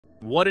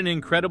What an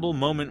incredible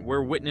moment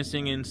we're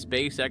witnessing in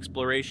space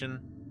exploration.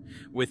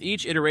 With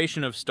each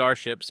iteration of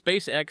Starship,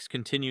 SpaceX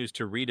continues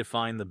to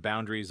redefine the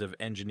boundaries of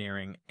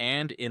engineering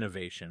and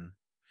innovation.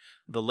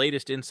 The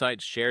latest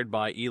insights shared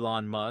by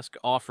Elon Musk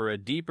offer a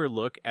deeper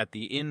look at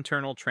the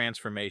internal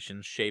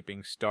transformations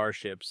shaping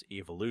Starship's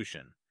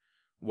evolution.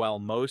 While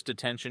most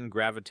attention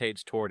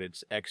gravitates toward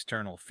its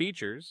external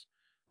features,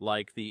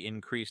 like the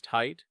increased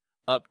height,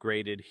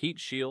 upgraded heat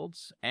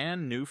shields,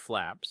 and new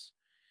flaps,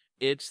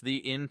 it's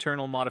the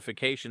internal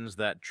modifications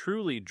that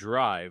truly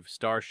drive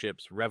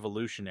Starship's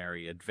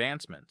revolutionary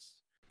advancements.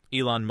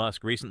 Elon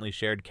Musk recently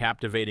shared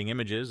captivating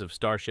images of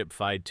Starship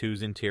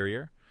V2's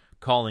interior,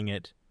 calling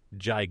it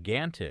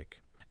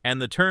gigantic,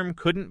 and the term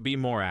couldn't be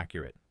more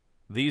accurate.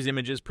 These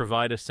images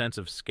provide a sense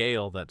of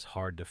scale that's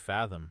hard to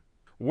fathom.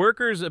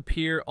 Workers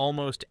appear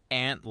almost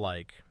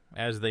ant-like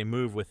as they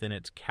move within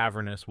its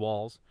cavernous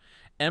walls,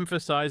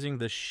 emphasizing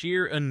the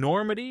sheer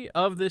enormity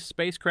of this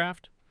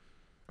spacecraft.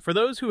 For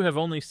those who have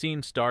only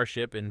seen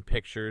Starship in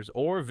pictures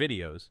or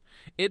videos,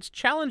 it's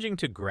challenging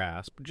to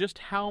grasp just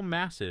how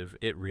massive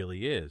it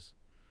really is.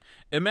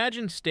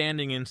 Imagine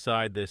standing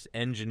inside this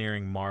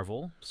engineering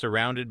marvel,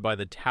 surrounded by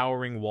the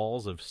towering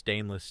walls of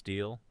stainless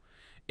steel.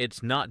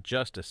 It's not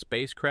just a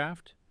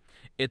spacecraft,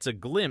 it's a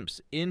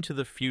glimpse into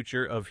the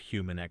future of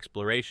human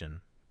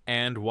exploration.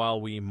 And while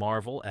we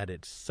marvel at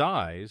its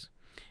size,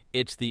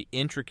 it's the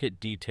intricate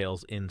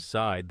details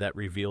inside that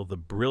reveal the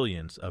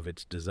brilliance of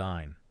its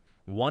design.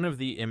 One of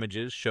the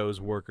images shows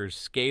workers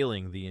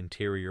scaling the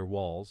interior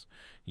walls,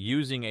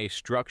 using a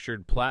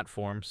structured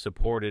platform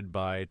supported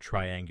by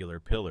triangular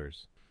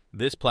pillars.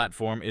 This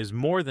platform is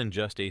more than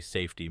just a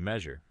safety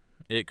measure.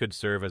 It could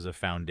serve as a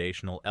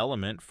foundational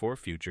element for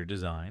future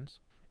designs.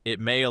 It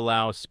may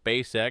allow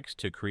SpaceX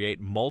to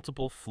create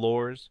multiple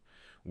floors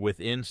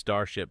within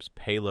Starship's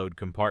payload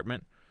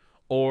compartment,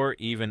 or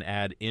even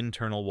add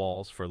internal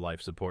walls for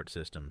life support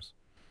systems.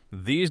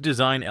 These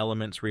design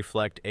elements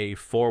reflect a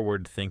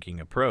forward-thinking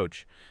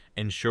approach,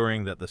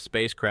 ensuring that the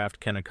spacecraft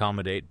can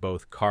accommodate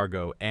both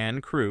cargo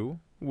and crew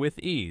with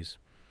ease.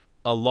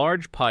 A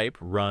large pipe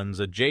runs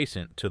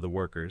adjacent to the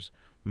workers,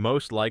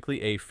 most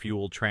likely a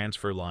fuel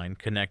transfer line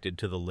connected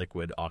to the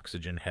liquid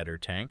oxygen header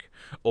tank,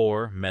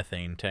 or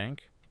methane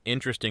tank.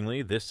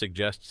 Interestingly, this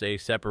suggests a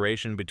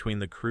separation between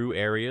the crew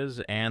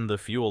areas and the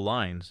fuel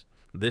lines.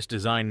 This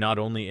design not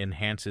only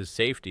enhances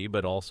safety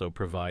but also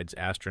provides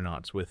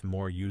astronauts with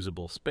more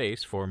usable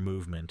space for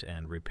movement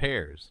and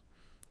repairs.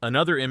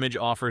 Another image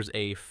offers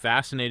a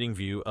fascinating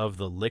view of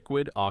the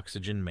liquid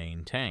oxygen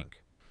main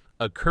tank.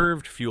 A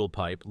curved fuel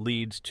pipe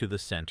leads to the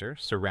center,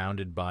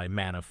 surrounded by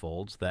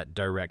manifolds that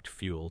direct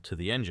fuel to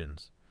the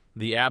engines.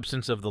 The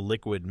absence of the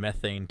liquid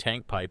methane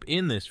tank pipe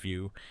in this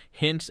view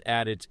hints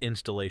at its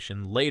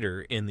installation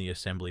later in the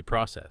assembly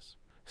process.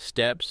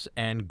 Steps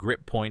and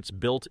grip points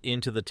built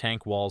into the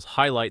tank walls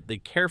highlight the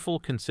careful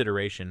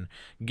consideration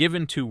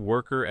given to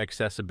worker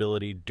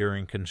accessibility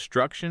during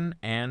construction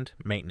and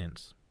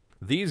maintenance.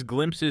 These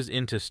glimpses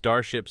into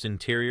Starship's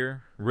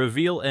interior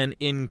reveal an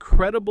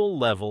incredible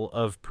level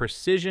of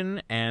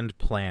precision and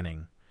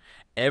planning.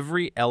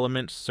 Every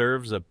element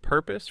serves a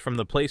purpose, from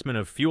the placement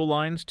of fuel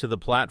lines to the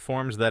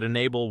platforms that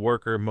enable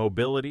worker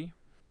mobility.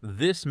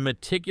 This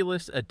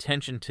meticulous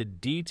attention to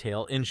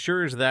detail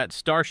ensures that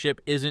Starship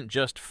isn't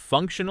just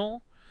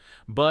functional,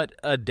 but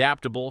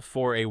adaptable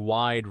for a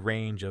wide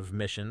range of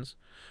missions,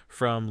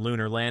 from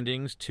lunar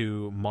landings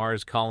to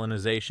Mars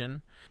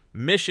colonization.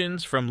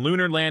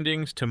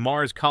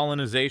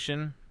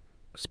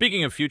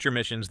 Speaking of future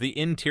missions, the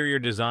interior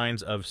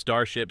designs of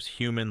Starship's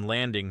Human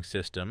Landing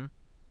System,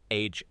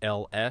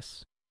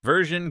 HLS,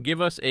 version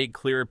give us a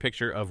clearer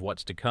picture of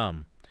what's to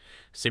come.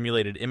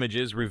 Simulated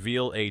images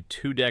reveal a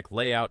two-deck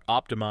layout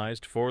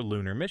optimized for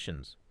lunar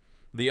missions.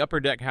 The upper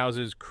deck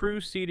houses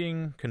crew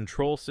seating,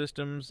 control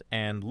systems,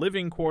 and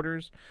living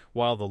quarters,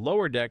 while the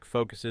lower deck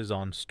focuses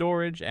on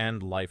storage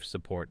and life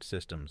support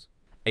systems.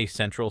 A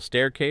central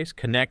staircase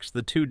connects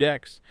the two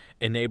decks,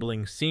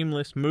 enabling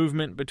seamless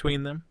movement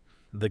between them.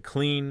 The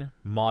clean,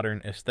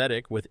 modern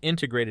aesthetic with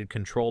integrated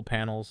control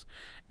panels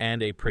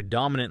and a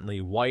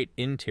predominantly white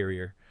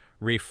interior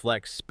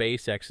reflects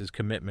SpaceX's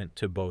commitment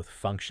to both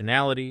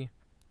functionality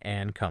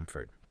and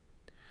comfort.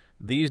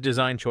 These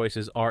design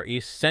choices are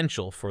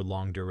essential for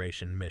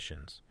long-duration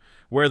missions,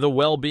 where the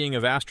well-being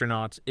of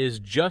astronauts is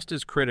just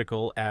as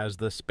critical as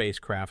the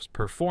spacecraft's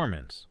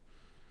performance.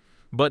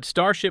 But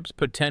Starship's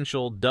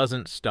potential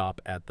doesn't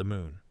stop at the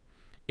moon.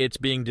 It's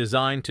being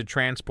designed to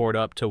transport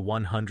up to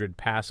 100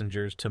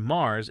 passengers to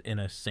Mars in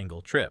a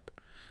single trip.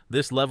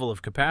 This level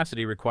of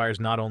capacity requires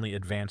not only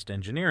advanced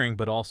engineering,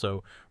 but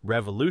also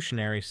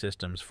revolutionary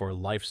systems for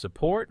life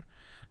support,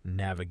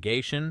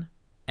 navigation,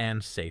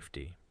 and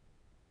safety.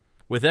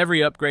 With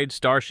every upgrade,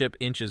 Starship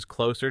inches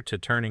closer to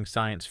turning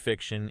science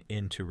fiction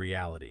into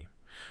reality.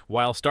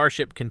 While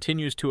Starship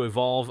continues to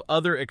evolve,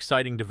 other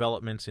exciting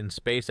developments in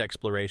space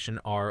exploration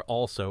are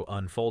also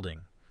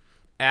unfolding.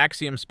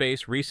 Axiom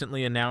Space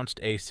recently announced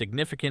a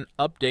significant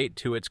update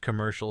to its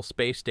commercial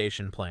space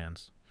station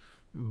plans.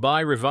 By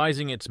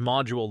revising its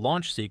module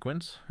launch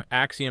sequence,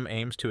 Axiom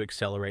aims to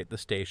accelerate the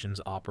station's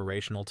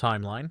operational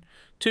timeline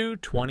to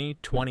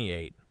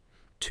 2028,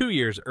 2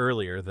 years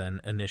earlier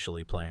than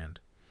initially planned.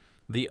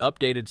 The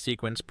updated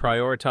sequence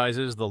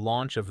prioritizes the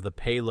launch of the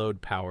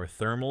Payload Power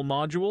Thermal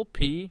Module,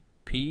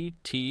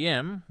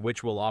 PPTM,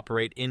 which will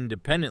operate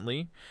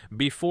independently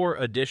before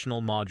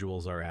additional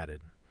modules are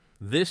added.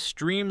 This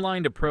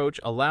streamlined approach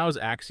allows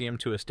Axiom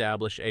to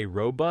establish a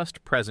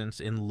robust presence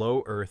in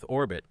low Earth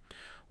orbit,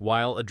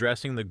 while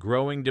addressing the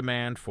growing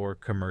demand for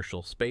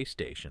commercial space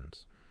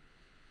stations.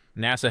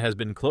 NASA has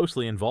been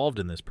closely involved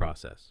in this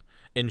process,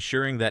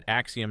 ensuring that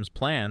Axiom's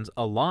plans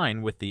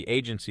align with the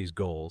agency's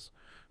goals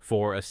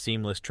for a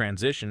seamless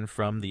transition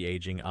from the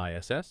aging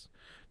ISS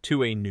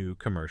to a new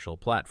commercial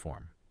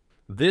platform.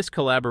 This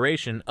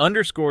collaboration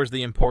underscores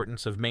the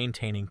importance of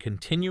maintaining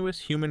continuous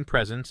human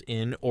presence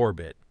in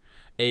orbit,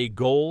 a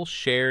goal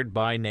shared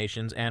by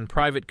nations and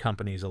private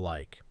companies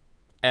alike.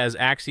 As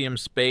Axiom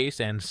Space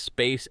and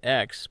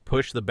SpaceX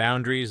push the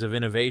boundaries of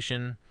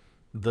innovation,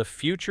 the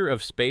future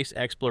of space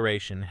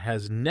exploration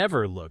has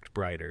never looked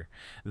brighter.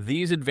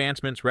 These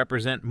advancements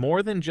represent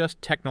more than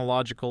just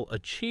technological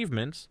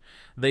achievements.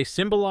 They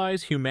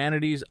symbolize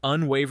humanity's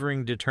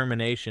unwavering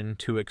determination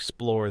to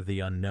explore the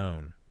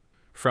unknown.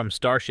 From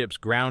Starship's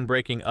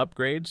groundbreaking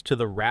upgrades to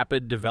the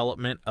rapid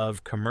development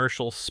of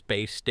commercial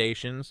space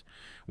stations,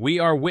 we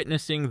are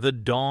witnessing the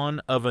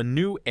dawn of a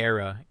new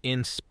era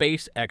in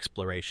space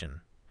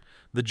exploration.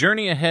 The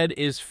journey ahead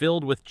is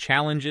filled with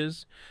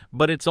challenges,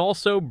 but it's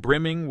also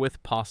brimming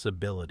with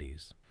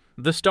possibilities.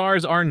 The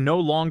stars are no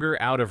longer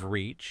out of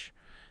reach.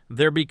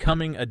 They're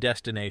becoming a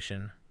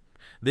destination.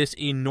 This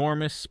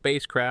enormous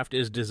spacecraft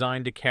is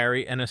designed to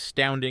carry an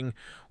astounding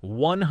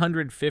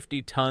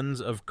 150 tons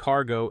of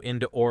cargo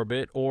into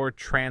orbit or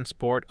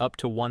transport up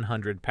to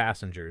 100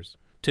 passengers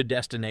to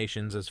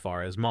destinations as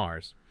far as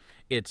Mars.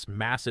 Its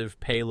massive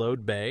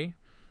payload bay,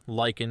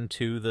 likened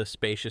to the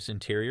spacious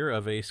interior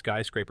of a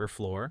skyscraper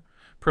floor,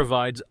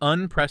 provides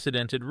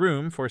unprecedented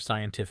room for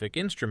scientific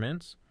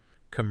instruments,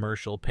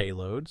 commercial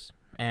payloads,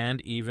 and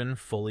even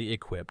fully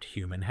equipped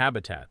human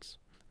habitats.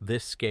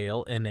 This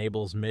scale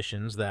enables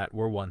missions that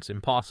were once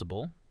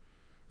impossible,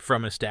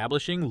 from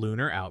establishing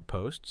lunar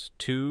outposts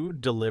to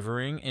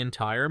delivering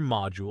entire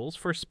modules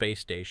for space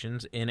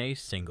stations in a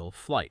single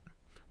flight.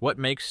 What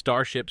makes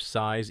Starship's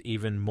size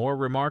even more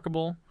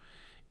remarkable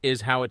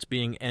is how it's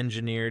being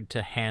engineered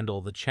to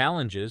handle the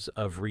challenges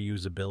of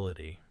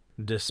reusability.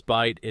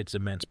 Despite its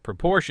immense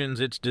proportions,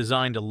 it's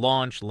designed to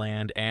launch,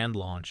 land, and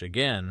launch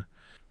again,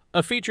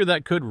 a feature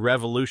that could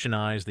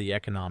revolutionize the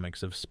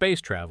economics of space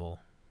travel.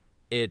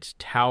 Its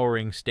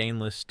towering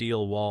stainless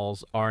steel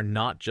walls are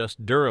not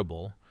just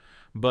durable,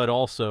 but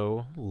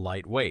also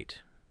lightweight,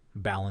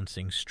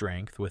 balancing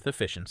strength with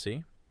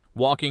efficiency.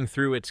 Walking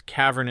through its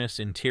cavernous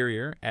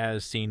interior,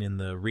 as seen in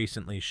the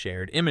recently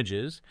shared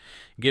images,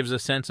 gives a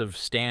sense of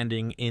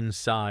standing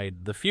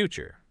inside the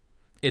future.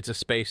 It's a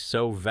space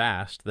so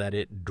vast that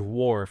it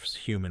dwarfs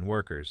human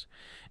workers,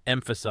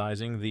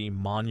 emphasizing the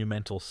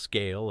monumental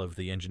scale of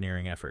the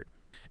engineering effort.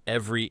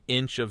 Every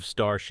inch of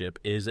Starship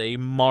is a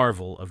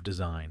marvel of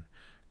design,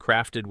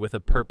 crafted with a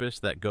purpose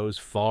that goes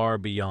far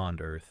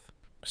beyond Earth.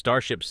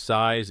 Starship's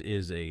size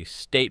is a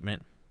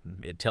statement.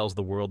 It tells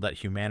the world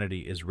that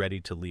humanity is ready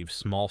to leave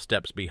small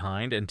steps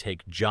behind and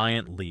take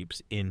giant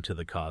leaps into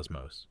the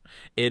cosmos.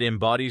 It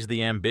embodies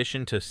the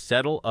ambition to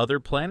settle other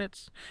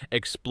planets,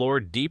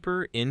 explore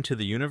deeper into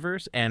the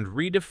universe, and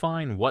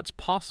redefine what's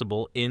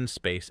possible in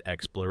space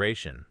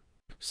exploration.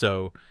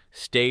 So,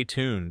 stay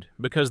tuned,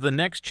 because the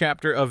next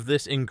chapter of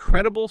this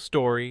incredible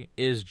story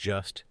is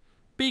just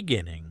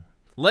beginning.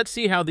 Let's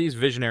see how these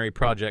visionary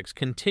projects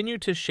continue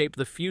to shape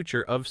the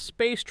future of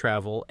space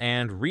travel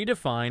and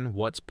redefine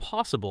what's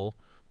possible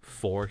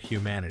for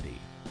humanity.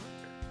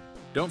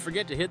 Don't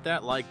forget to hit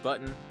that like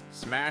button,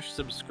 smash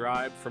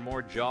subscribe for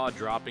more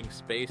jaw-dropping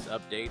space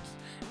updates,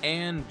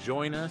 and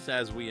join us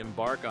as we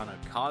embark on a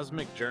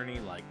cosmic journey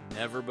like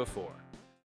never before.